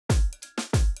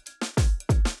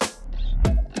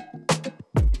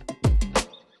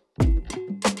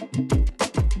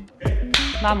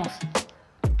Vamos.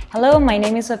 Hello, my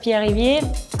name is Sofia Rivier.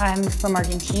 I'm from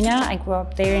Argentina. I grew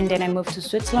up there and then I moved to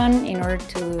Switzerland in order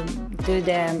to do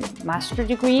the master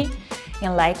degree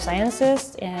in life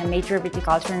sciences and major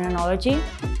Viticulture Enology.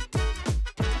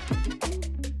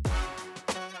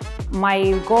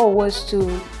 My goal was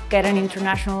to get an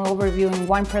international overview in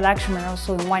wine production and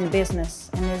also in wine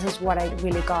business, and this is what I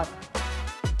really got.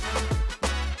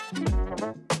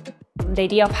 The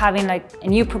idea of having a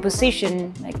new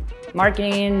proposition, like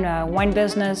marketing, wine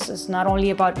business, is not only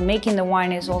about making the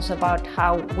wine, it's also about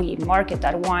how we market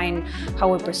that wine,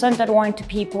 how we present that wine to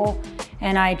people,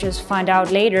 and I just found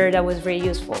out later that was very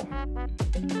useful.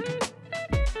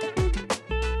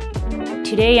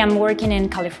 Today I'm working in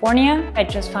California. I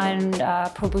just found a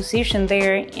proposition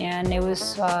there and it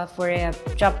was for a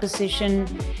job position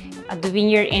at the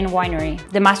vineyard and winery.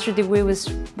 The master degree was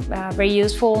very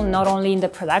useful, not only in the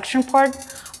production part,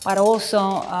 but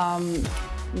also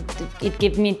it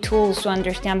gave me tools to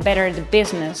understand better the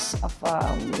business of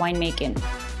winemaking.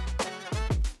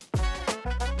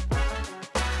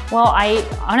 Well,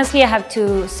 honestly, I have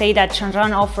to say that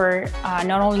Changins offered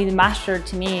not only the master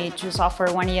to me, it just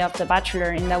offered 1 year of the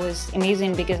bachelor, and that was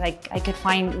amazing because I could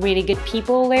find really good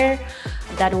people there.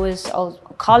 That was all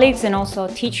colleagues and also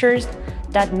teachers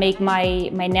that make my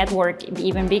network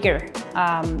even bigger.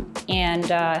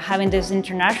 Having this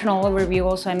international overview,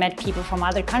 also I met people from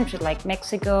other countries like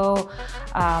Mexico,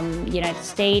 United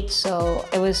States, so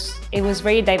it was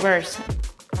very diverse.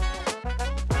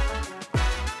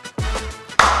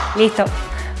 Listo.